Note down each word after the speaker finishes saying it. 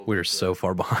We're so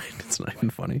far behind. It's not even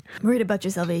funny. Worried about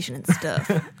your salvation and stuff.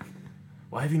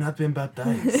 Why have you not been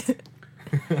baptized?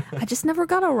 I just never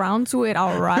got around to it,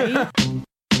 all right?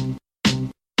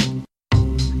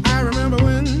 I remember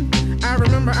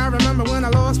when I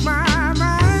lost my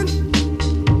mind.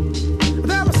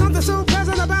 There was something so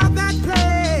pleasant about that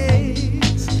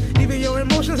place. Even your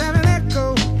emotions have an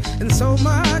echo in so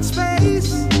much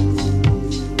space.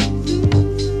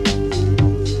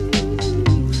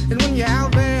 And when you're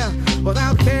out there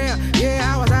without care,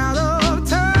 yeah, I was out of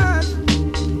touch.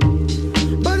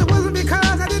 But it wasn't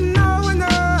because I didn't know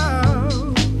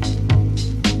enough.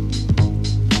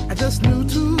 I just knew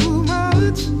too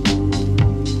much.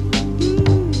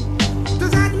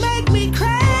 Does that make me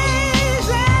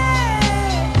crazy?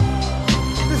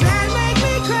 Does that make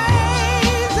me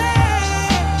crazy?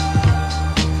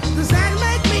 Does that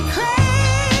make me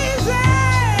crazy?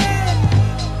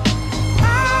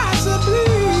 Possibly.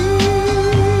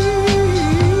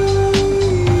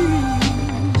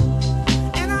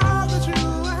 And I hope that you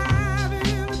are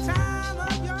having the time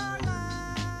of your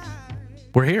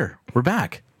life. We're here. We're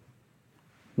back.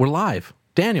 We're live.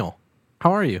 Daniel,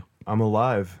 how are you? I'm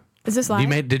alive. Is this live?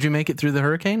 Did you make it through the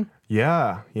hurricane?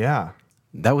 Yeah. It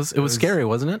was scary,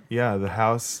 wasn't it? Yeah, the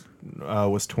house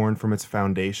was torn from its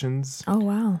foundations. Oh,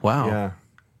 wow. Wow. Yeah.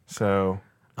 So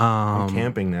I'm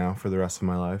camping now for the rest of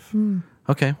my life.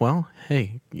 Okay. Well,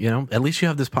 hey, at least you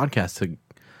have this podcast to,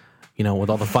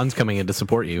 with all the funds coming in to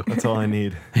support you. That's all I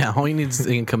need. Yeah, all you need is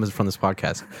the income is from this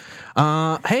podcast.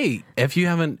 Hey, if you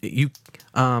haven't,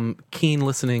 keen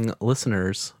listening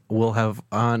listeners will have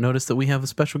noticed that we have a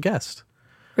special guest.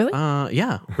 Really?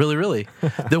 Yeah, really.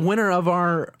 The winner of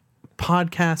our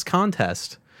podcast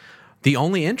contest, the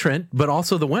only entrant, but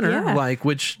also the winner, Yeah.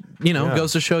 which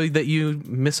goes to show you that you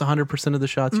miss 100% of the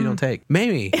shots you don't take.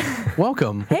 Mamie,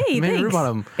 welcome. Hey, Mamie thanks.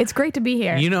 Rubottom. It's great to be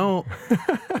here. I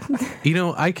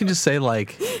can just say,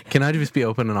 can I just be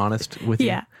open and honest with you?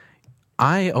 Yeah.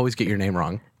 I always get your name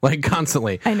wrong,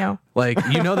 constantly. I know.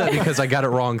 That because I got it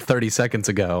wrong 30 seconds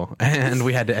ago, and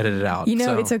we had to edit it out.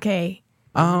 It's okay.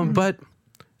 But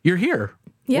you're here.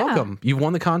 Yeah. Welcome. You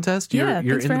won the contest. You're Thanks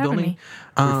in for the having building. me.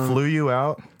 We flew you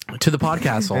out. To the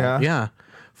podcastle. Yeah.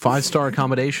 5-star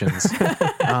accommodations.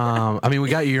 We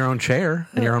got you your own chair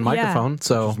and your own microphone.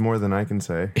 So There's more than I can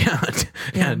say.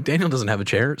 yeah. Daniel doesn't have a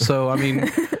chair. So,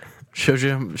 shows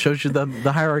you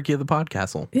the hierarchy of the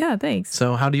podcastle. Yeah, thanks.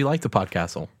 So how do you like the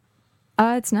podcastle?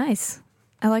 It's nice.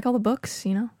 I like all the books,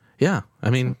 Yeah. I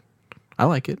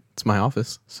like it. It's my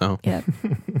office. So Yeah.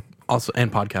 also,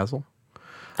 and podcastle.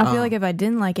 I feel like if I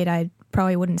didn't like it, I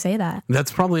probably wouldn't say that.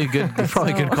 That's probably a good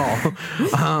call.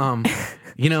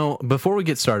 Before we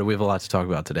get started, we have a lot to talk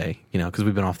about today, because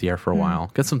we've been off the air for a while.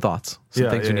 Got some thoughts,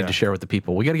 some things we need to share with the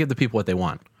people. We got to give the people what they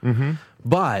want. Mm-hmm.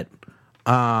 But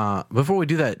before we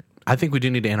do that, I think we do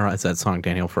need to analyze that song,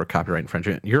 Daniel, for copyright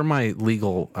infringement. You're my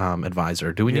legal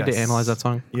advisor. Do we need to analyze that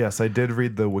song? Yes, I did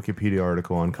read the Wikipedia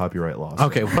article on copyright law.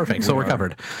 Okay, perfect. So we're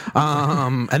covered.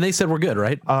 And they said we're good,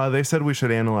 right? They said we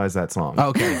should analyze that song.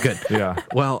 Okay, good. Yeah.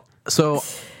 Well, so,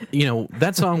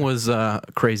 that song was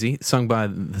crazy, sung by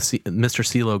Mr.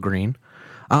 CeeLo Green.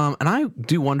 And I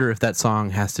do wonder if that song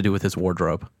has to do with his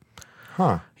wardrobe.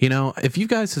 Huh. If you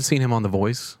guys have seen him on The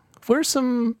Voice, wears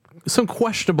some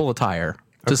questionable attire,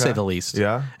 to say the least.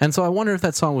 Yeah. And so I wonder if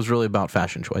that song was really about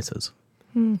fashion choices.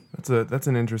 That's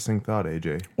an interesting thought,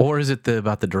 AJ. Or is it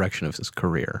about the direction of his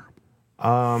career?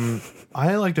 I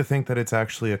like to think that it's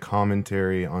actually a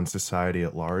commentary on society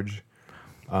at large.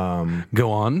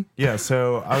 Go on. Yeah,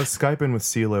 so I was Skyping with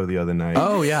CeeLo the other night.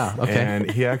 Oh, yeah. Okay. And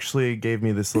he actually gave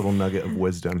me this little nugget of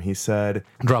wisdom. He said...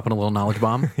 Dropping a little knowledge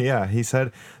bomb? Yeah, he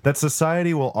said that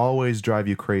society will always drive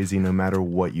you crazy no matter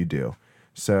what you do.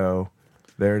 So...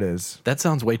 there it is. That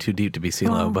sounds way too deep to be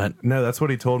CeeLo, but... No, that's what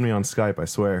he told me on Skype, I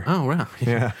swear. Oh, wow.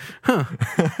 Yeah.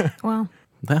 Wow.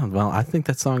 Yeah, well, I think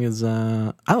that song is...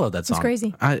 I love that song. It's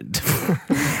crazy.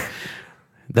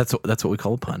 That's what we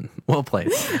call a pun. Well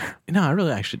played. No, I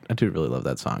do really love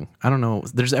that song. I don't know.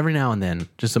 There's every now and then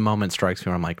just a moment strikes me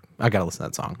where I'm like, I gotta listen to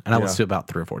that song, and I listen to it about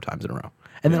 3 or 4 times in a row,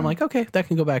 and then I'm like, okay, that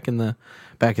can go back in the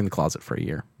closet for a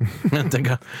year, and then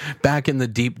go back in the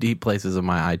deep places of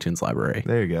my iTunes library.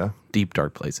 There you go. Deep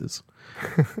dark places.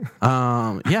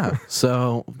 Yeah.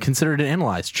 So considered and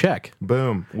analyzed. Check.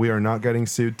 Boom. We are not getting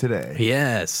sued today.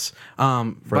 Yes.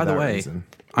 By the way, reason.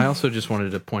 I also just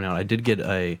wanted to point out I did get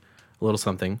a little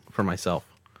something for myself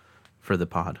for the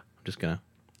pod. I'm just gonna.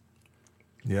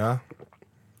 Yeah.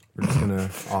 We're just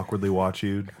gonna awkwardly watch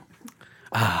you.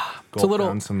 It's a little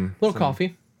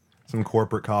coffee. Some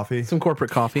corporate coffee. Some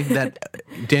corporate coffee. That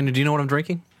Daniel, do you know what I'm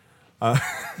drinking?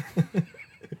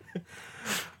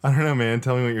 I don't know, man.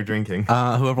 Tell me what you're drinking.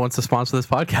 Whoever wants to sponsor this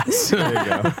podcast. There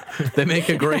you go. They make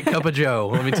a great cup of joe.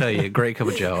 Let me tell you, a great cup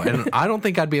of joe. And I don't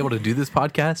think I'd be able to do this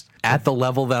podcast at the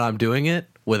level that I'm doing it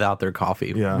without their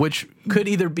coffee, which could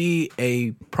either be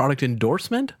a product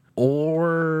endorsement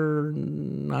or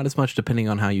not as much, depending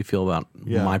on how you feel about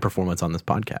my performance on this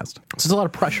podcast. So there's a lot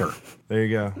of pressure. There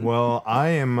you go. Well, I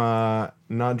am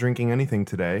not drinking anything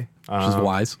today. Which is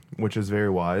wise. Which is very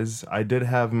wise. I did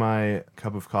have my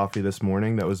cup of coffee this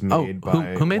morning that was made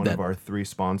by who made one that? of our 3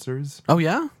 sponsors. Oh,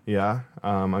 yeah? Yeah.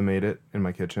 I made it in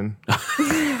my kitchen.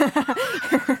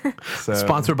 So.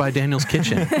 Sponsored by Daniel's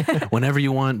Kitchen. Whenever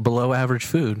you want below average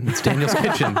food, it's Daniel's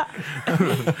Kitchen.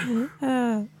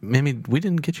 Mamie, we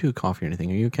didn't get you a coffee or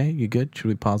anything. Are you okay? You good? Should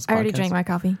we pause the podcast? I already drank my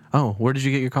coffee. Oh, where did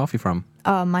you get your coffee from?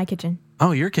 My kitchen.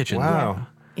 Oh, your kitchen. Wow.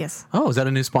 Yes. Oh, is that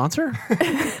a new sponsor?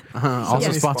 Also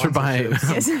Yes. sponsored by...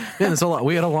 Yes. Yeah, there's a lot.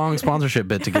 We had a long sponsorship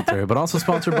bit to get through, but also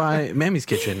sponsored by Mammy's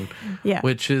Kitchen,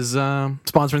 which is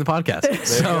sponsoring the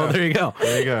podcast. There you go.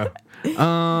 There you go.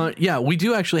 Yeah, we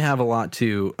do actually have a lot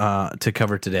to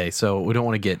cover today, so we don't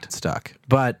want to get stuck.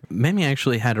 But Mamie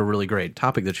actually had a really great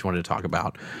topic that she wanted to talk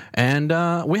about, and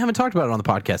we haven't talked about it on the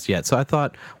podcast yet. So I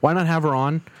thought, why not have her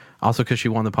on? Also, because she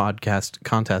won the podcast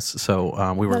contest,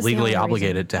 so we were That's the legally only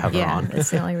obligated to have her Yeah, on. that's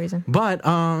the only reason. But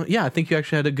yeah, I think you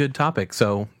actually had a good topic.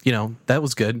 So, that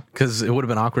was good because it would have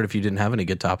been awkward if you didn't have any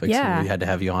good topics. Yeah. And we had to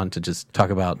have you on to just talk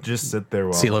about Just sit there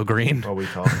CeeLo Green. while we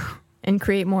talk. And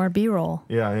create more B-roll.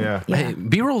 Yeah. Yeah. Hey,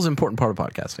 B-roll is an important part of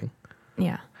podcasting.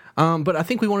 Yeah. But I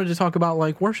think we wanted to talk about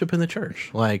like worship in the church,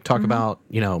 like talk about,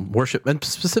 worship. And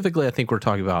specifically, I think we're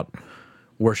talking about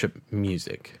worship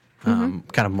music. Kind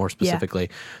of more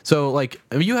specifically. So, like,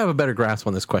 you have a better grasp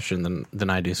on this question than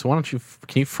I do. So, why don't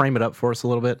can you frame it up for us a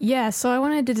little bit? Yeah, so I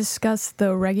wanted to discuss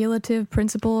the regulative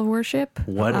principle of worship.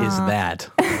 What is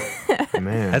that?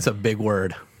 Man. That's a big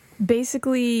word.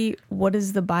 Basically, what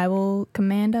does the Bible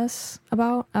command us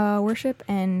about worship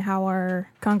and how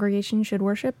our congregation should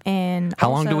worship? And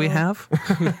How long do we have?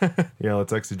 Yeah,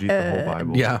 let's exegete the whole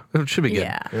Bible. Yeah, it should be good.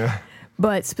 Yeah.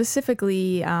 But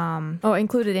specifically,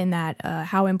 included in that,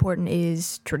 how important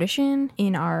is tradition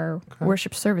in our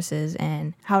worship services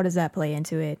and how does that play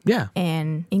into it? Yeah.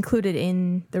 And included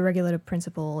in the regulative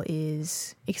principle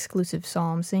is exclusive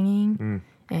psalm singing.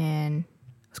 And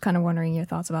I was kind of wondering your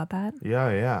thoughts about that. Yeah.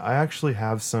 I actually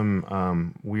have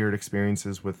some weird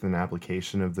experiences with an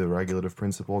application of the regulative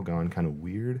principle gone kind of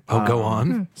weird. Oh, go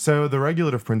on. So the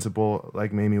regulative principle,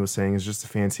 like Mamie was saying, is just a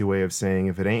fancy way of saying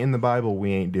if it ain't in the Bible,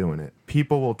 we ain't doing it.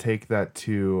 People will take that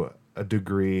to a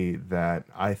degree that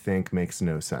I think makes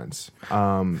no sense.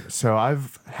 So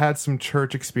I've had some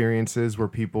church experiences where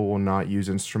people will not use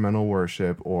instrumental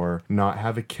worship or not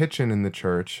have a kitchen in the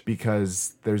church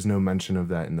because there's no mention of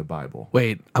that in the Bible.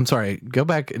 Wait, I'm sorry. Go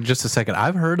back just a second.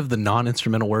 I've heard of the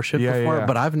non-instrumental worship before,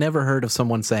 but I've never heard of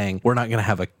someone saying, we're not going to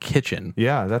have a kitchen.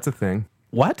 Yeah, that's a thing.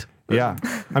 What? Yeah.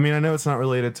 I mean, I know it's not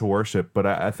related to worship, but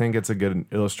I think it's a good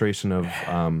illustration of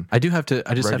I just have to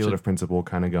regulative principle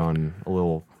kind of gone a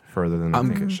little further than I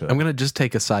think it should. I'm going to just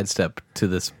take a sidestep to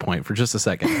this point for just a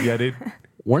second. Yeah, dude.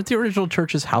 Weren't the original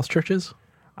churches house churches?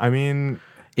 I mean,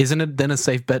 Isn't it then a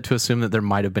safe bet to assume that there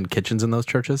might have been kitchens in those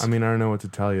churches? I don't know what to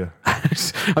tell you.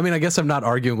 I guess I'm not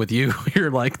arguing with you.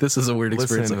 You're like, this is a weird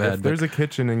experience Listen, I've had. if there's a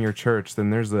kitchen in your church, then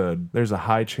there's a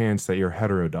high chance that you're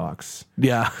heterodox.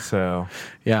 Yeah. So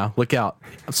Yeah, look out.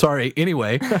 Sorry.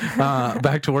 Anyway,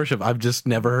 back to worship. I've just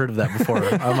never heard of that before.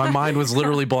 My mind was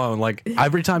literally blown. Like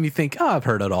every time you think, I've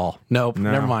heard it all. Nope,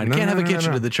 never mind. No, Can't have a no,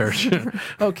 kitchen no. to the church.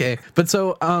 Okay. But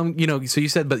so, so you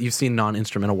said, but you've seen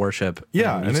non-instrumental worship.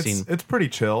 yeah, and and you've it's pretty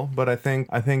chill, but I think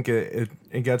it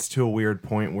gets to a weird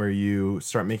point where you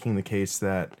start making the case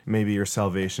that maybe your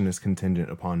salvation is contingent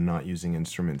upon not using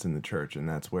instruments in the church, and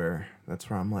that's where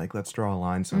I'm like, let's draw a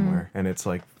line somewhere, and it's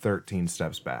like 13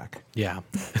 steps back. Yeah,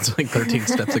 it's like 13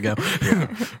 steps ago.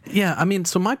 Yeah,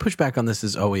 so my pushback on this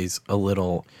is always a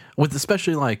little, with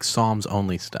especially like Psalms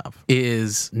only stuff,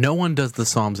 is no one does the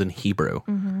Psalms in Hebrew.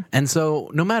 And so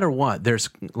no matter what, there's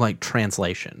like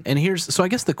translation. And so I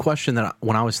guess the question that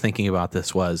when I was thinking about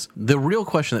this was, the real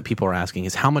question that people are asking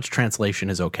is how much translation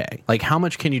is okay? Like how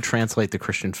much can you translate the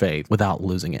Christian faith without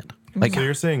losing it? Like, So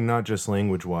you're saying not just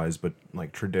language-wise, but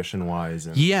like tradition-wise,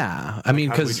 and yeah, how do we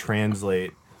because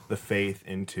translate the faith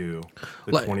into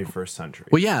the 21st century?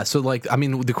 well, yeah. So,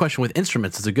 the question with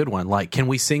instruments is a good one. Like, can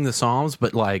we sing the Psalms,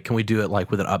 but can we do it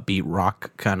like with an upbeat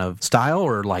rock kind of style,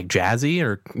 or like jazzy,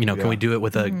 or can we do it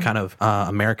with a kind of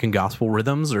American gospel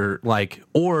rhythms,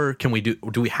 or can we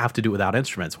do we have to do it without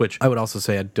instruments? Which I would also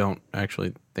say I don't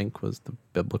actually think was the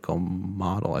biblical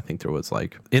model. I think there was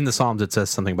like in the Psalms it says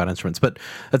something about instruments, but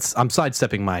I'm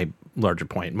sidestepping my larger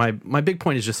point. My big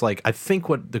point is just like I think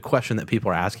what the question that people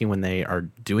are asking when they are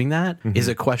doing that is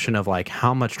a question of like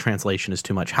how much translation is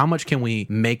too much. How much can we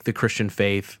make the Christian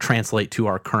faith translate to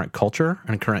our current culture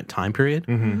and current time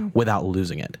period without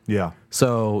losing it? Yeah.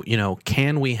 So,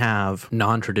 can we have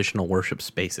non-traditional worship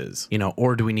spaces,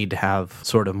 or do we need to have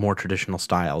sort of more traditional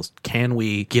styles? Can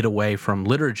we get away from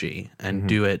liturgy and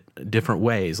do it different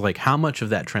ways? Like how much of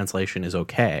that translation is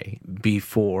okay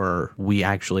before we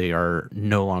actually are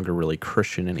no longer really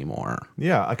Christian anymore?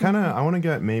 Yeah, I want to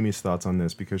get Mamie's thoughts on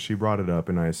this because she brought it up,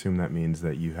 and I assume that means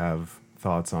that you have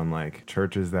thoughts on like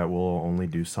churches that will only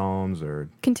do psalms or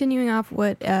continuing off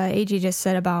what AG just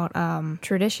said about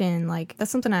tradition. Like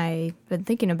that's something I've been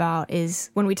thinking about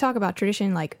is when we talk about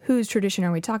tradition, like whose tradition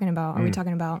are we talking about? Are we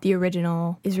talking about the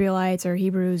original Israelites or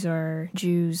Hebrews or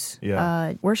Jews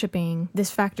worshiping?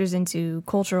 This factors into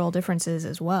cultural differences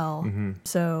as well.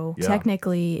 So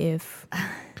technically if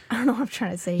I don't know what I'm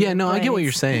trying to say. Yeah, no, I get what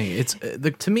you're saying. It's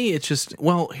to me, it's just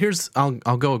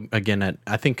I'll go again at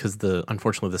I think because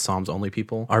unfortunately the Psalms only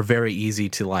people are very easy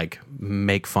to like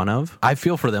make fun of. I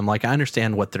feel for them. Like I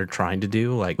understand what they're trying to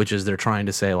do, like which is they're trying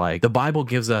to say like the Bible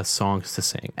gives us songs to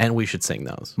sing and we should sing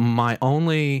those. My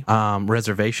only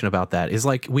reservation about that is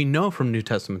like we know from New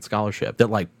Testament scholarship that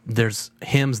like there's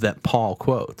hymns that Paul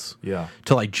quotes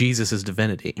to like Jesus'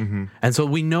 divinity, and so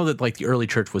we know that like the early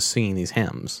church was singing these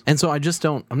hymns, and so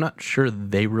I'm not sure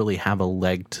they really have a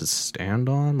leg to stand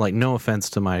on. Like, no offense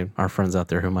to our friends out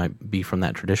there who might be from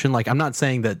that tradition. Like, I'm not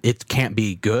saying that it can't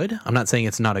be good. I'm not saying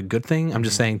it's not a good thing. I'm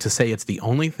just saying to say it's the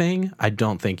only thing, I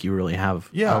don't think you really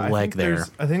have a leg there.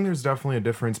 I think there's definitely a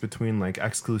difference between like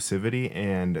exclusivity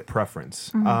and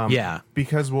preference.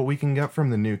 Because what we can get from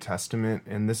the New Testament,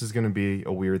 and this is going to be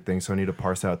a weird thing, so I need to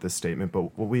parse out this statement,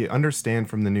 but what we understand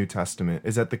from the New Testament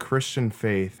is that the Christian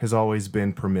faith has always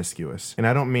been promiscuous. And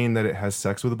I don't mean that it has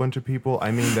sex with a bunch of people.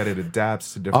 I mean that it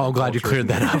adapts to different I'm glad you cleared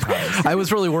that up. I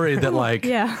was really worried that like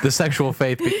the sexual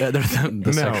faith,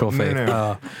 sexual faith.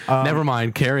 No. Never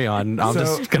mind. Carry on. I'm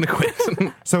just going to quit.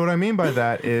 So what I mean by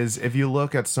that is if you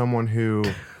look at someone who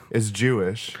is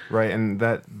Jewish, right? And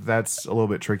that's a little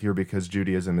bit trickier because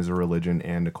Judaism is a religion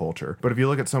and a culture. But if you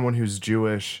look at someone who's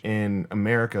Jewish in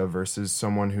America versus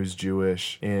someone who's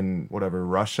Jewish in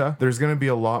Russia, there's going to be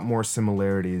a lot more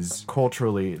similarities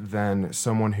culturally than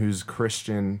someone who's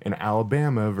Christian in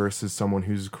Alabama versus someone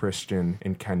who's Christian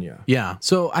in Kenya. Yeah.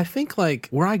 So I think like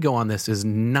where I go on this is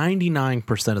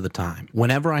 99% of the time,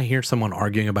 whenever I hear someone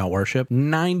arguing about worship,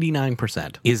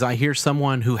 99% is I hear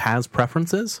someone who has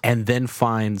preferences and then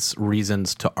finds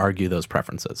reasons to argue those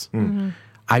preferences.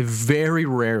 I very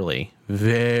rarely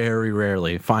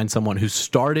find someone who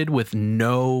started with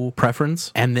no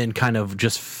preference and then kind of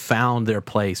just found their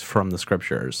place from the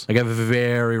scriptures. Like I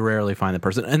very rarely find that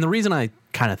person. And the reason I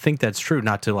kind of think that's true,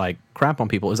 not to like crap on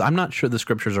people, is I'm not sure the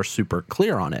scriptures are super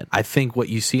clear on it. I think what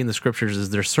you see in the scriptures is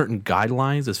there's certain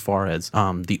guidelines as far as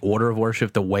the order of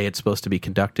worship, the way it's supposed to be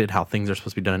conducted, how things are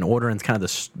supposed to be done in order, and it's kind of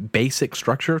the basic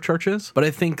structure of churches. But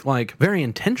I think like very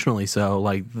intentionally so,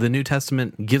 like the New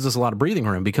Testament gives us a lot of breathing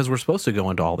room because we're supposed to go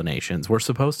into all the nations. We're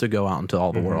supposed to go out into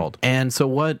all the world. And so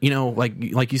what,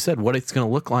 like you said, what it's going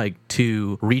to look like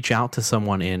to reach out to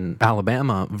someone in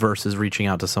Alabama versus reaching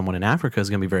out to someone in Africa is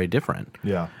going to be very different.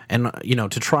 Yeah. And,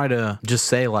 to try to just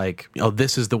say like,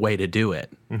 this is the way to do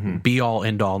it, be all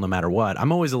end all no matter what.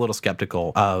 I'm always a little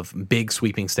skeptical of big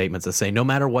sweeping statements that say no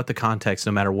matter what the context,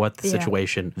 no matter what the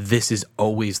situation, this is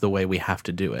always the way we have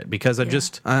to do it. Because I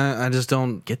just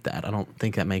don't get that. I don't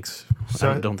think that makes,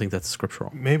 I don't think that's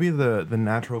scriptural. Maybe the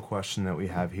natural question that we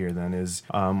have here then is,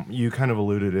 you kind of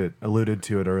alluded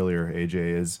to it earlier, AJ,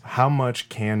 is how much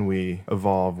can we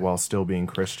evolve while still being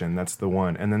Christian? That's the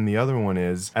one. And then the other one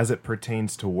is, as it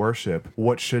pertains to worship,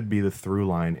 what should be the through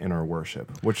line in our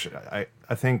worship? Which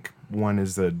I think one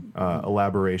is the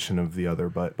elaboration of the other,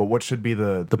 but what should be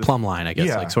the plumb line, I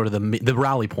guess, like sort of the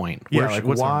rally point.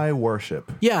 Why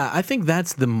worship? Yeah, I think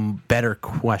that's the better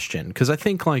question, because I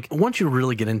think like once you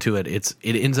really get into it, it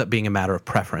ends up being a matter of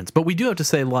preference. But we do have to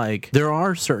say like there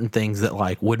are certain things that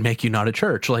like would make you not a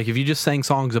church. Like if you just sang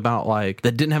songs about like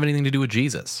that didn't have anything to do with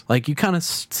Jesus, like you kind of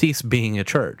cease being a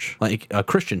church, like a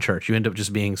Christian church. You end up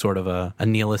just being sort of a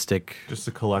nihilistic, just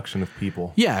a collection of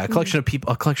people. Yeah, a collection of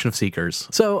people, a collection of seekers.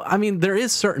 verse. So, I mean, there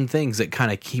is certain things that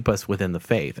kind of keep us within the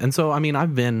faith. And so, I mean,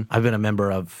 I've been a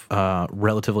member of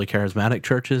relatively charismatic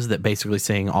churches that basically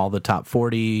sing all the top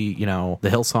 40, you know, the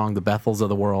Hillsong, the Bethels of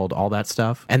the world, all that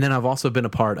stuff. And then I've also been a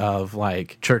part of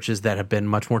like churches that have been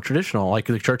much more traditional. Like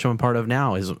the church I'm a part of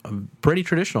now is pretty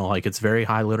traditional. Like it's very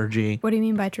high liturgy. What do you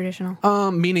mean by traditional?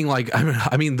 Meaning like,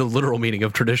 I mean the literal meaning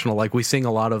of traditional. Like we sing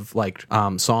a lot of like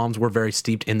psalms. We're very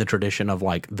steeped in the tradition of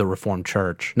like the Reformed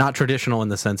Church. Not traditional in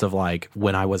the sense of like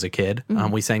when I was a kid,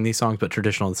 we sang these songs, but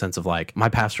traditional in the sense of like my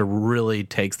pastor really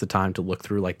takes the time to look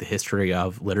through like the history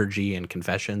of liturgy and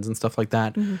confessions and stuff like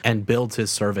that, and builds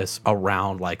his service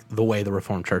around like the way the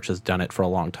Reformed Church has done it for a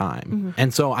long time.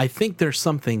 And so I think there's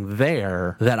something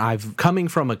there that I've coming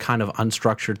from a kind of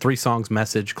unstructured 3 songs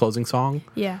message closing song.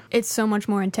 Yeah, it's so much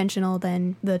more intentional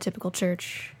than the typical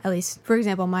church. At least, for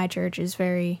example, my church is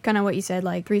very kind of what you said,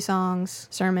 like 3 songs,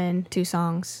 sermon, 2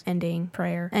 songs, ending,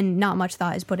 prayer, and not much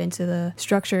thought is put into the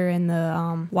structure and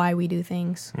the why we do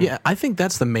things. Yeah, I think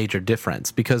that's the major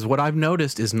difference, because what I've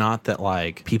noticed is not that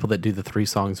like people that do the 3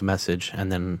 songs message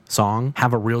and then song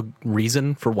have a real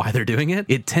reason for why they're doing it.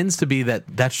 It tends to be that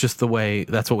that's just the way,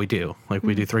 that's what we do. Like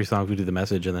we do 3 songs, we do the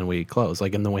message, and then we close.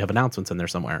 Like, and then we have announcements in there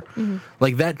somewhere.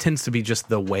 Like that tends to be just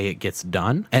the way it gets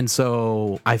done. And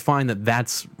so I find that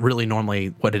that's really normally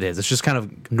what it is. It's just kind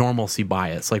of normalcy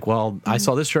bias. Like, well, I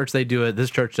saw this church, they do it. This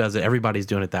church does it. Everybody's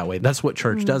doing it that way. That's what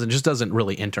church does. It just doesn't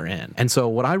really enter in. And so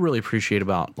what I really appreciate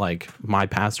about like my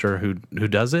pastor who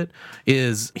does it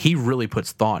is he really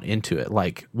puts thought into it.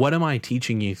 Like, what am I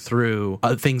teaching you through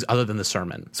things other than the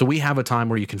sermon? So we have a time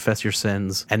where you confess your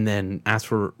sins and then ask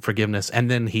for forgiveness. And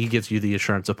then he gives you the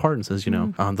assurance of pardon, says, you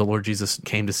know, the Lord Jesus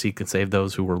came to seek and save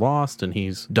those who were lost, and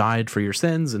he's died for your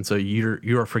sins. And so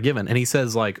you're forgiven. And he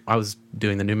says, like, I was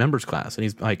doing the new members class, and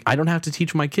he's like, I don't have to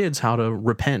teach my kids how to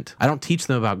repent. I don't teach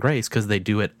them about grace because they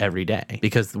do it every day,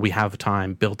 because we have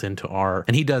time built into our,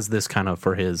 and he does this kind of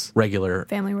for his regular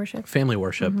Family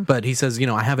worship. But he says, you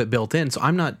know, I have it built in. So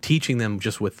I'm not teaching them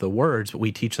just with the words, but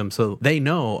we teach them so they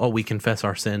know, oh, we confess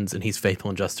our sins and he's faithful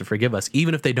and just to forgive us.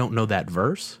 Even if they don't know that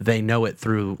verse, they know it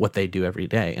through what they do every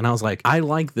day. And I was like, I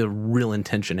like the real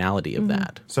intentionality of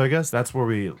that. So I guess that's where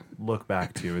we look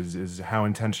back to is how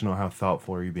intentional, how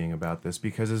thoughtful are you being about this?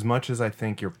 Because as much as I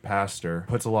think your pastor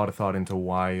puts a lot of thought into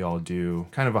why y'all do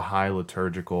kind of a high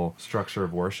liturgical structure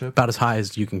of worship, About as high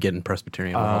as you can get in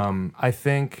Presbyterian world. I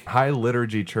think high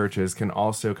liturgy churches can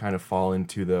also kind of fall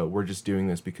into the we're just doing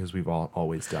this because we've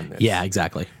always done this. Yeah,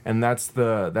 exactly. And that's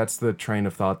the train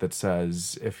of thought that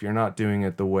says if you're not doing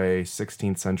it the way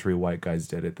 16th century white guys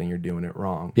did it, then you're doing it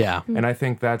wrong. Yeah. And I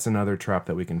think that's another trap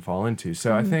that we can fall into.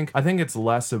 So I think it's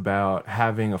less about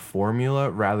having a formula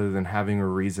rather than having a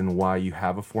reason why you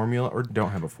have a formula or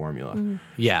don't have a formula.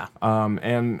 Yeah.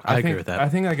 And I agree think, with that. I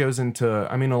think that goes into,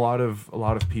 I mean, a lot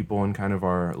of people in kind of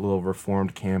our little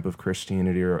reformed camp of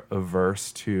Christianity are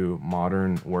averse to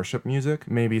modern worship music,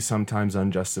 maybe sometimes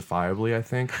unjustifiably, I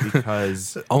think,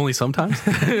 because Only sometimes?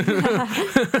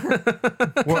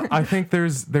 well, I think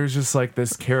there's just like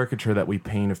this caricature that we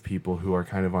paint of people who are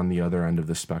kind of on the other end of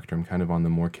the spectrum, kind of on the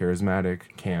more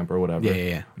charismatic camp or whatever.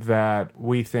 Yeah. That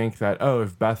we think that, oh,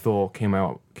 if Bethel came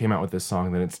out with this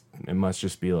song, then it must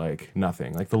just be like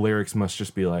nothing. Like the lyrics must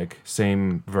just be like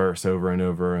same verse over and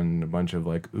over and a bunch of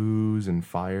like oohs and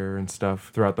fire and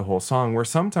stuff throughout the whole song, where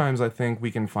sometimes I think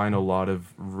we can find a lot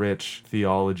of rich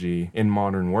theology in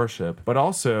modern worship, but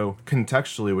also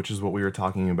contextually, which is what we were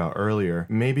talking about earlier.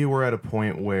 Maybe we're at a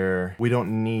point where we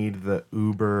don't need the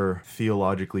uber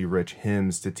theologically rich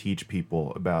hymns to teach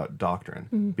people about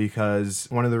doctrine, because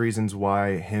one of the reasons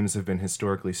why hymns have been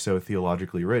historically so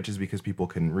theologically rich is because people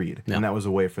couldn't read, and that was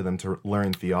a way for them to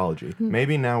learn theology.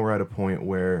 Maybe now we're at a point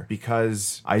where,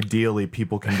 because ideally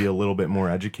people can be a little bit more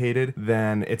educated,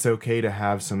 then it's okay to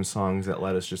have some songs that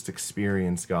let us just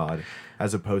experience God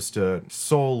as opposed to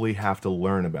solely have to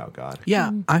learn about God.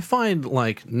 Yeah, I find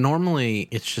like normally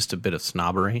it's just a bit of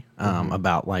snobbery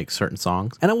about like certain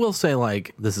songs. And I will say,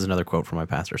 like, this is another quote from my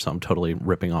pastor, so I'm totally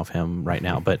ripping off him right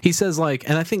now. But he says, like,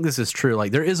 and I think this is true,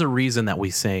 like there is a reason that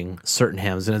we sing certain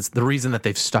hymns, and it's the reason that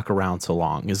they've stuck around so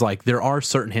long is like there are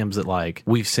certain hymns that like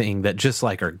we've sing that just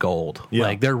like are gold. Yeah.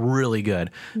 Like they're really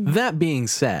good. That being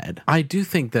said, I do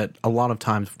think that a lot of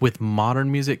times with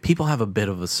modern music, people have a bit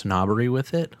of a snobbery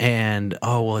with it. And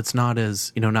oh, well, it's not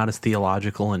as, not as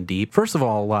theological and deep. First of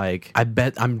all, like,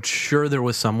 I'm sure there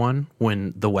was someone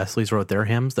when the Wesleys wrote their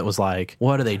hymns that was like,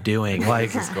 what are they doing?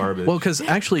 Like, This is garbage. Well, because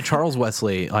actually Charles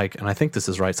Wesley, like, and I think this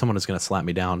is right, someone is going to slap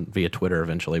me down via Twitter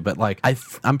eventually, but like,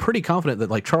 I'm pretty confident that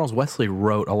like Charles Wesley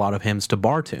wrote a lot of hymns to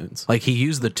bar tunes. Like he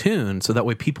used the tune so that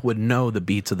way people would know the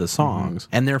beats of the songs.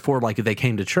 And therefore, like if they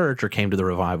came to church or came to the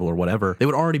revival or whatever, they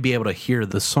would already be able to hear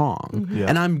the song. Yeah.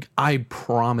 And I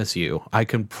promise you, I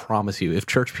can promise you, if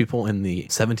church people in the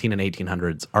 17 and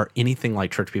 1800s are anything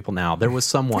like church people now, there was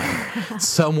someone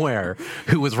somewhere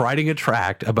who was writing a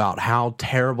tract about how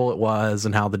terrible it was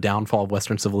and how the downfall of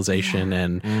Western civilization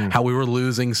and how we were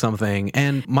losing something.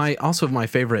 And my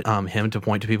favorite hymn to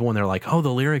point to people when they're like, oh,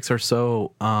 the lyrics are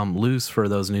so loose for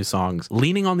those new songs.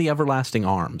 Leaning on the Everlasting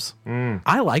Arms.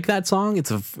 I like that song.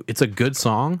 It's a good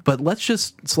song, but let's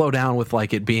just slow down with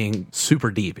like it being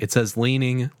super deep. It says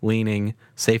leaning,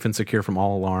 safe and secure from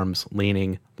all alarms,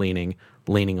 leaning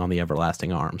on the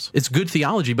everlasting arms. It's good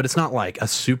theology, but it's not like a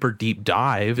super deep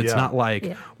dive. It's not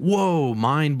like, whoa,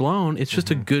 mind blown. It's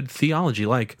just a good theology.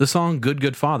 Like the song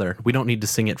Good Father. We don't need to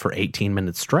sing it for 18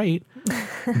 minutes straight,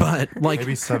 but like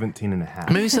maybe 17 and a half.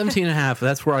 Maybe 17 and a half.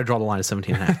 That's where I draw the line of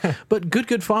 17 and a half. But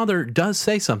Good Father does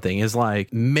say something, is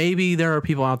like, maybe there are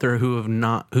people out there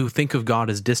who think of God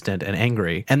as distant and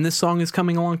angry. And this song is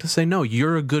coming along to say, no,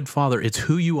 you're a good father. It's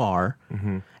who you are.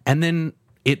 And then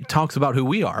it talks about who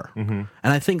we are. And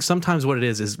I think sometimes what it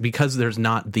is because there's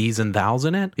not these and thous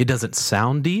in it, it doesn't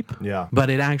sound deep. Yeah. But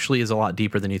it actually is a lot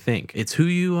deeper than you think. It's who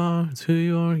you are. It's who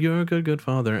you are. You're a good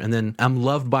father. And then I'm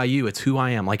loved by you. It's who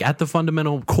I am. Like at the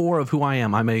fundamental core of who I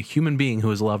am, I'm a human being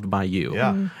who is loved by you.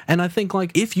 Yeah. And I think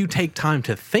like if you take time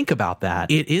to think about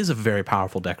that, it is a very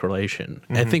powerful declaration.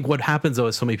 I think what happens though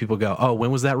is so many people go, oh,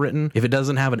 when was that written? If it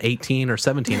doesn't have an 18 or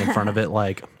 17 in front of it,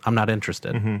 like I'm not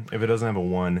interested. If it doesn't have a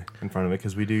 1 in front of it,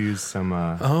 because we do use some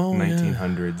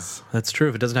 1900s. That's true.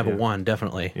 If it doesn't have a 1,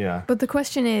 definitely. Yeah. But the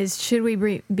question is, should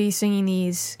we be singing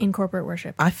these in corporate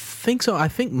worship? I think so. I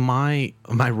think my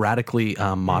radically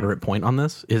moderate point on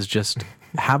this is just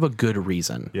have a good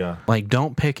reason. Yeah. Like,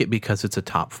 don't pick it because it's a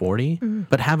top 40,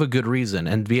 but have a good reason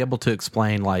and be able to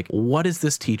explain, like, what is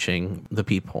this teaching the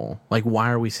people? Like, why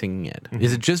are we singing it?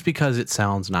 Is it just because it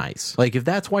sounds nice? Like, if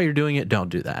that's why you're doing it, don't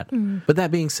do that. But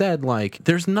that being said, like,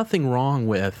 there's nothing wrong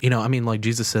with, I mean, like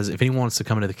Jesus says, if anyone wants to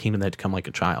come into the kingdom, they have to come like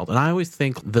a child. And I always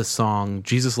think the song,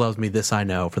 Jesus loves me, this I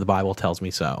know, for the Bible tells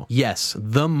me so. Yes,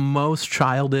 the most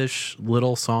childish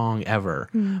little song ever.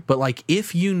 But, like,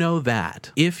 if you know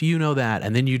that,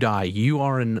 and then you die,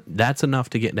 that's enough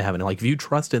to get into heaven. Like if you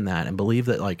trust in that and believe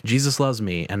that like Jesus loves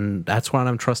me and that's what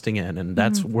I'm trusting in and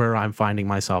that's where I'm finding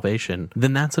my salvation,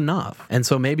 then that's enough. And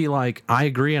so maybe like I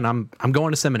agree, and I'm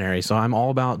going to seminary, so I'm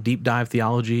all about deep dive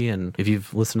theology. And if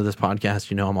you've listened to this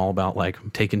podcast, I'm all about like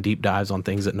taking deep dives on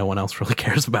things that no one else really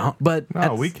cares about. But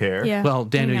no, we care. Yeah, well,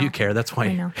 Daniel, you care. That's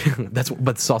why.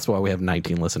 But it's also why we have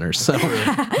 19 listeners. So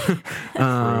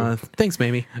thanks,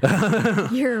 Mamie.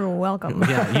 You're welcome.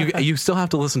 Yeah, you still have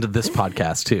to listen to this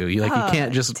podcast too. You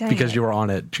can't just because you were on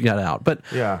it get out. But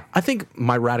I think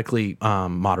my radically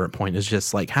moderate point is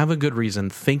just like have a good reason,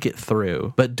 think it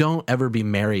through, but don't ever be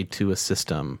married to a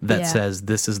system that says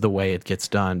this is the way it gets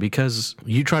done, because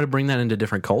you try to bring that into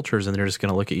different cultures and they're just going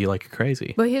to look at you like you're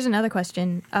crazy. But here's another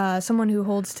question. Someone who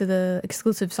holds to the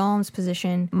exclusive Psalms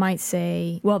position might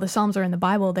say, well, the Psalms are in the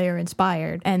Bible, they are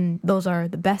inspired, and those are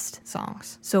the best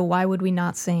songs. So why would we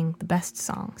not sing the best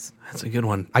songs? That's a good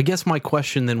one. I guess my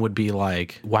question then would be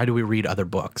like, why do we read other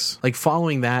books? Like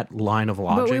following that line of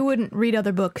logic. But we wouldn't read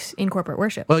other books in corporate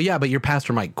worship. Well, yeah, but your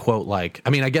pastor might quote like,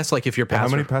 I mean, I guess like if your pastor.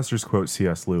 How many pastors quote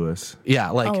C.S. Lewis? Yeah,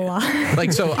 like, a lot.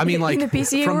 Like so. I mean, like in the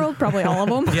PCA world, probably all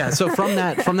of them. Yeah. So from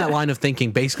that line of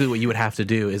thinking, basically what you would have to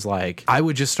do is like, I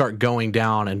would just start going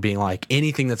down and being like,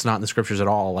 anything that's not in the scriptures at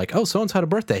all, like, oh, so and so had a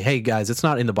birthday. Hey guys, it's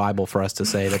not in the Bible for us to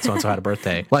say that so and so had a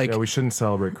birthday. Like, yeah, we shouldn't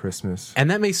celebrate Christmas.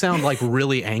 And that may sound like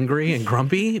really angry and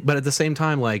grumpy, but at the same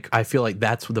time, like, I feel like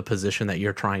that's the position that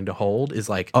you're trying to hold is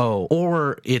like, oh,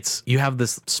 or it's, you have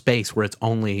this space where it's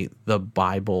only the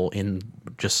Bible in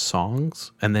just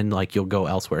songs, and then like you'll go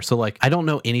elsewhere. So like I don't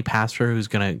know any pastor who's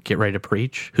gonna get ready to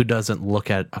preach who doesn't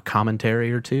look at a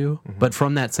commentary or two. But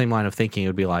from that same line of thinking, it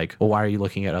would be like, well, why are you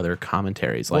looking at other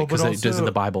commentaries? Like, because isn't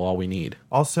the Bible all we need?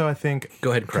 Also, I think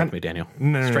go ahead and correct me, Daniel.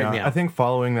 No. Me out. I think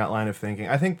following that line of thinking,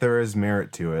 I think there is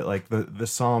merit to it. Like the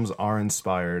Psalms are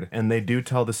inspired, and they do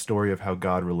tell the story of how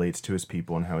God relates to his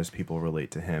people and how his people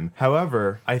relate to him.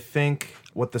 However, I think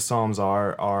what the Psalms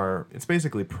are it's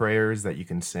basically prayers that you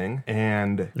can sing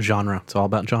and genre. It's all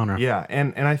about genre. Yeah,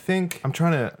 and I think I'm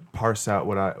trying to parse out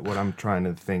what I'm trying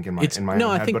to think in my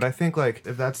head. But I think like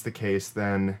if that's the case,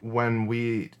 then when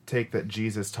we take that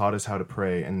Jesus taught us how to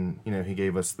pray, and he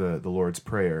gave us the Lord's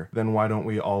Prayer, then why don't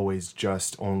we always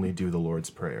just only do the Lord's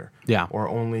Prayer? Yeah. Or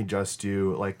only just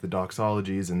do like the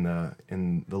doxologies in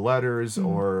the letters,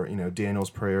 or Daniel's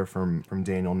prayer from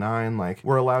Daniel 9. Like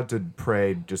we're allowed to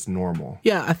pray just normal.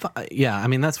 Yeah, I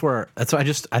mean I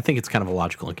think it's kind of a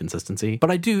logical inconsistency.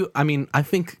 But I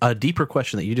think a deeper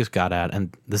question that you just got at,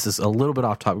 and this is a little bit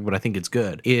off topic, but I think it's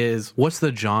good, is what's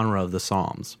the genre of the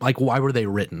Psalms? Like, why were they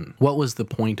written? What was the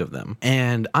point of them?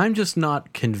 And I'm just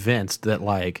not convinced that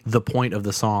like the point of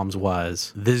the Psalms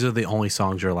was these are the only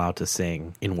songs you're allowed to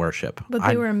sing in worship. But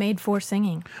they were made for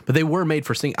singing. But they were made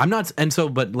for singing.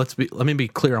 But let me be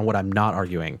clear on what I'm not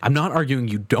arguing. I'm not arguing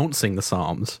you don't sing the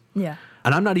Psalms. Yeah.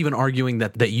 And I'm not even arguing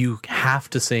that you have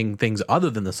to sing things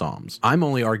other than the Psalms. I'm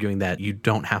only arguing that you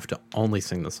don't have to only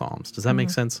sing the Psalms. Does that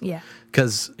make sense? Yeah.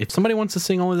 Because if somebody wants to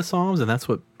sing only the Psalms and that's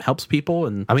what helps people,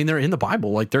 and I mean, they're in the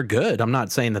Bible, like they're good. I'm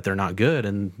not saying that they're not good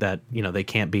and that, they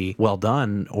can't be well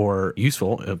done or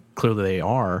useful. Clearly they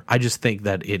are. I just think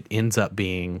that it ends up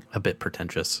being a bit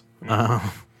pretentious.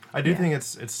 I do think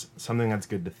it's something that's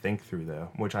good to think through, though,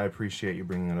 which I appreciate you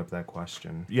bringing up that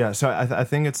question. Yeah, so I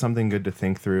think it's something good to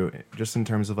think through, just in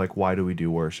terms of, like, why do we do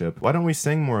worship? Why don't we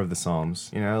sing more of the Psalms?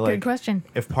 Good question.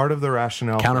 If part of the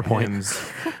rationale Counterpoint. for hymns...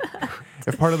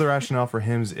 If part of the rationale for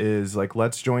hymns is, like,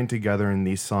 let's join together in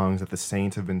these songs that the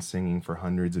saints have been singing for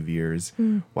hundreds of years,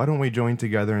 why don't we join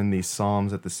together in these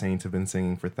psalms that the saints have been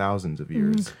singing for thousands of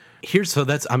years?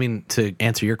 To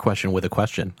answer your question with a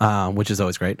question, which is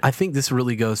always great. I think this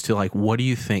really goes to like, what do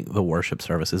you think the worship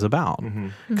service is about?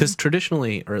 Because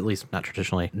traditionally, or at least not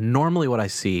traditionally, normally what I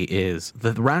see is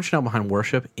the rationale behind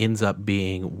worship ends up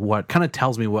being what kind of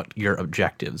tells me what your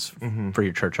objectives for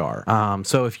your church are.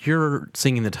 So if you're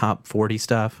singing the top 40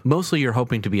 stuff, mostly you're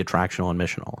hoping to be attractional and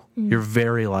missional. You're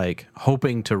very like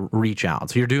hoping to reach out.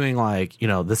 So you're doing like,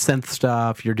 the synth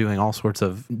stuff. You're doing all sorts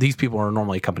of, these people are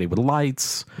normally accompanied with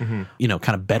lights.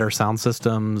 Kind of better sound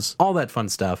systems, all that fun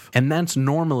stuff. And that's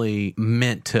normally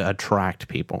meant to attract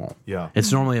people. Yeah.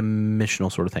 It's normally a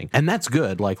missional sort of thing. And that's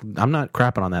good. Like, I'm not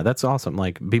crapping on that. That's awesome.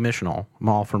 Like, be missional. I'm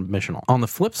all for missional. On the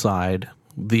flip side,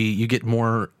 you get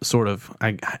more sort of,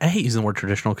 I hate using the word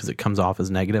traditional because it comes off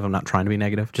as negative. I'm not trying to be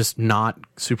negative. Just not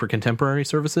super contemporary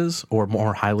services or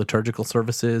more high liturgical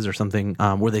services or something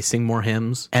where they sing more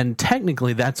hymns. And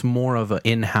technically that's more of an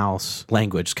in-house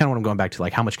language. It's kind of what I'm going back to,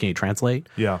 like how much can you translate?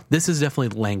 Yeah. This is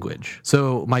definitely language.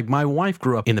 So my wife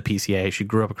grew up in the PCA. She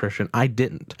grew up a Christian. I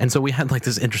didn't. And so we had like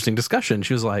this interesting discussion.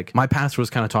 She was like, my pastor was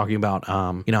kind of talking about,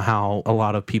 how a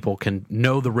lot of people can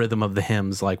know the rhythm of the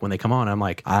hymns like when they come on. I'm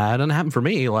like, that doesn't happen for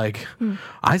me. Like,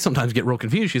 I sometimes get real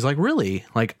confused. She's like, really?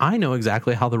 Like, I know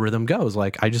exactly how the rhythm goes.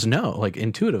 Like, I just know, like,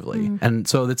 intuitively. And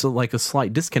so it's a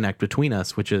slight disconnect between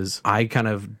us, which is I kind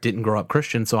of didn't grow up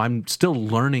Christian, so I'm still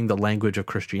learning the language of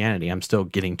Christianity. I'm still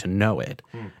getting to know it.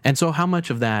 And so how much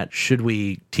of that should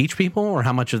we teach people, or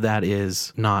how much of that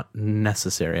is not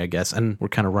necessary, I guess? And we're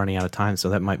kind of running out of time, so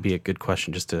that might be a good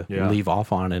question just to leave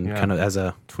off on and kind of as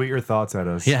a... Tweet your thoughts at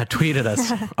us. Yeah, tweet at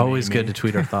us. Always good to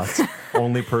tweet our thoughts.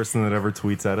 Only person that ever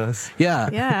tweets at us. Yeah.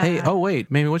 Yeah. Hey,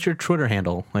 wait, Mamie, what's your Twitter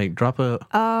handle? Like, drop a...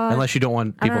 unless you don't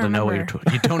want people to know what you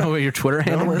don't know what your Twitter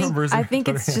handle is? I think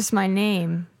it's just my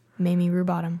name, Mamie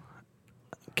Rubottom.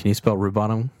 Can you spell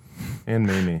Rubottom? And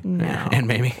Mamie. No. And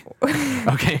Mamie.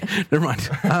 Okay, never mind.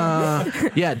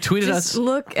 Tweet at us. Just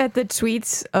look at the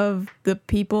tweets of the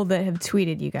people that have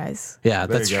tweeted you guys. Yeah,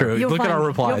 that's true. Look at our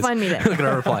replies. You'll find me there. Look at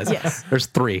our replies. Yes. There's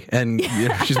 3, and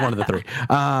she's one of the 3.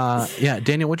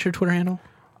 Daniel, what's your Twitter handle?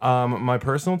 My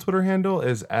personal Twitter handle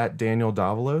is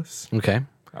 @DanielDavalos. Okay.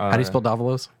 How do you spell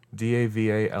Davalos?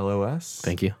 DAVALOS.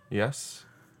 Thank you. Yes.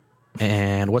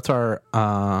 And what's the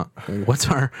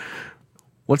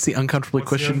Uncomfortably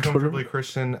Christian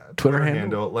Twitter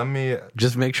handle? Let me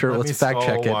just make sure. Let's fact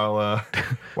check it while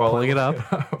pulling it up.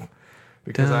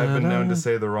 Because I've been known to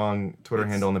say the wrong Twitter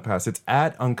handle in the past. It's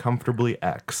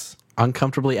 @UncomfortablyX.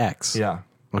 Uncomfortably X. Yeah.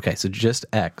 Okay, so just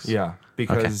X. Yeah,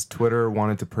 because Twitter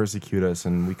wanted to persecute us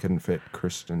and we couldn't fit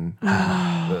Christian in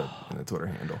the Twitter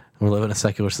handle. We live in a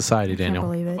secular society, Daniel. I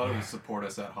can't believe it. I thought it would support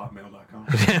us at hotmail.com.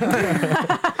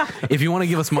 If you want to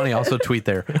give us money, also tweet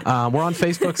there. We're on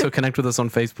Facebook, so connect with us on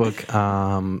Facebook.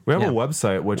 We have a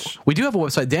website, which... We do have a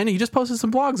website. Danny, you just posted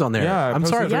some blogs on there. Yeah, I'm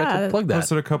sorry, I forgot to plug that.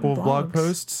 Posted a couple of blog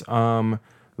posts. The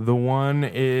one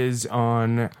is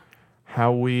on...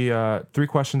 how we 3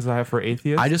 questions I have for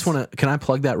atheists. I just want to, can I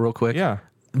plug that real quick? Yeah.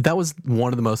 That was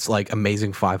one of the most like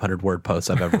amazing 500-word posts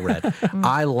I've ever read.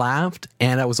 I laughed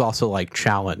and I was also like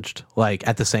challenged like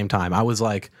at the same time. I was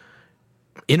like,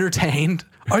 entertained.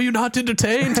 Are you not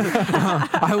entertained?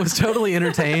 I was totally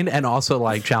entertained and also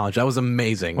like challenged. That was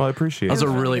amazing. Well, I appreciate it. It was it.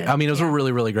 it was a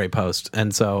really, really great post.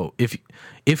 And so if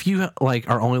you like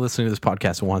are only listening to this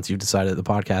podcast once, you've decided the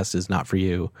podcast is not for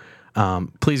you,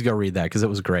 please go read that because it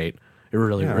was great. It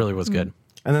really was good.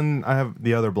 And then I have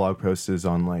the other blog post is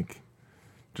on like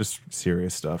just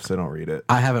serious stuff, so don't read it.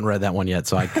 I haven't read that one yet,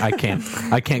 so I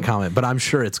can't comment. But I'm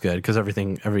sure it's good because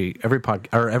every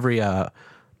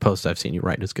post I've seen you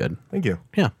write is good. Thank you.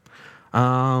 Yeah.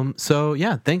 So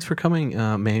yeah, thanks for coming,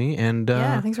 Mamie. And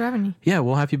thanks for having me. Yeah,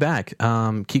 we'll have you back.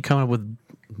 Keep coming up with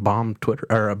bomb Twitter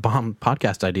or bomb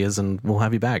podcast ideas, and we'll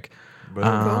have you back.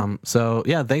 So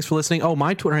yeah, thanks for listening. Oh,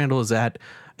 my Twitter handle is at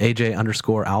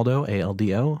AJ_Aldo,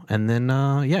 ALDO, and then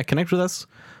connect with us.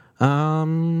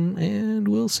 And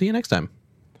we'll see you next time.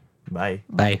 Bye.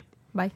 Bye.